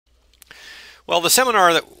Well, the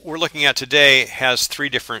seminar that we're looking at today has three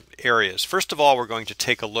different areas. First of all, we're going to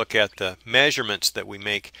take a look at the measurements that we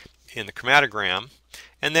make in the chromatogram,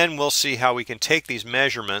 and then we'll see how we can take these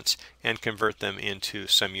measurements and convert them into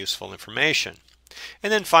some useful information.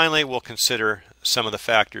 And then finally, we'll consider some of the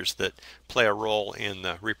factors that play a role in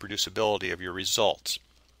the reproducibility of your results.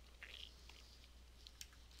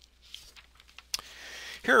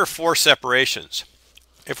 Here are four separations.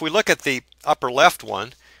 If we look at the upper left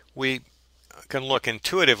one, we can look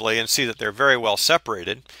intuitively and see that they're very well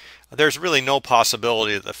separated. There's really no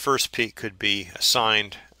possibility that the first peak could be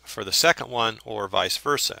assigned for the second one or vice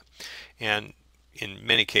versa. And in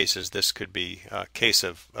many cases, this could be a case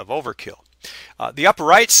of overkill. The upper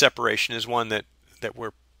right separation is one that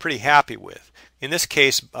we're pretty happy with. In this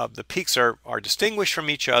case, the peaks are distinguished from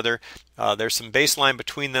each other. There's some baseline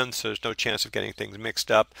between them, so there's no chance of getting things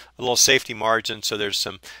mixed up. A little safety margin, so there's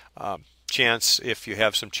some chance if you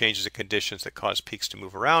have some changes in conditions that cause peaks to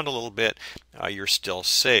move around a little bit, you're still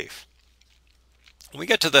safe. When we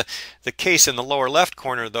get to the case in the lower left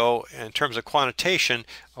corner, though, in terms of quantitation,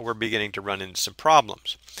 we're beginning to run into some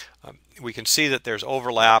problems. We can see that there's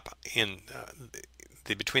overlap in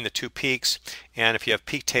between the two peaks, and if you have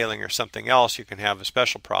peak tailing or something else, you can have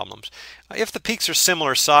special problems. If the peaks are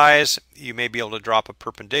similar size, you may be able to drop a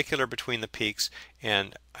perpendicular between the peaks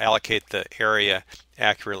and allocate the area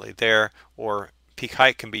accurately there, or peak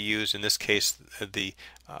height can be used. In this case, the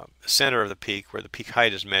center of the peak, where the peak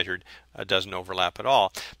height is measured, doesn't overlap at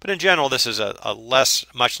all. But in general, this is a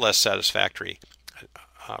much less satisfactory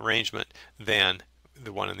arrangement than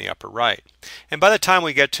the one in the upper right. And by the time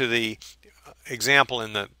we get to the example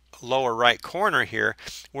in the lower right corner here,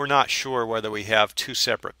 we're not sure whether we have two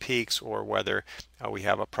separate peaks or whether we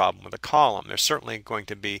have a problem with a column. There's certainly going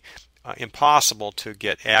to be impossible to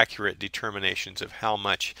get accurate determinations of how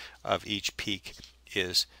much of each peak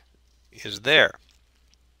is there.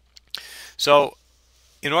 So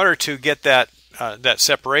in order to get that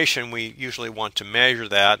separation, we usually want to measure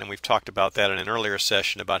that, and we've talked about that in an earlier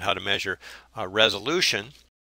session about how to measure resolution.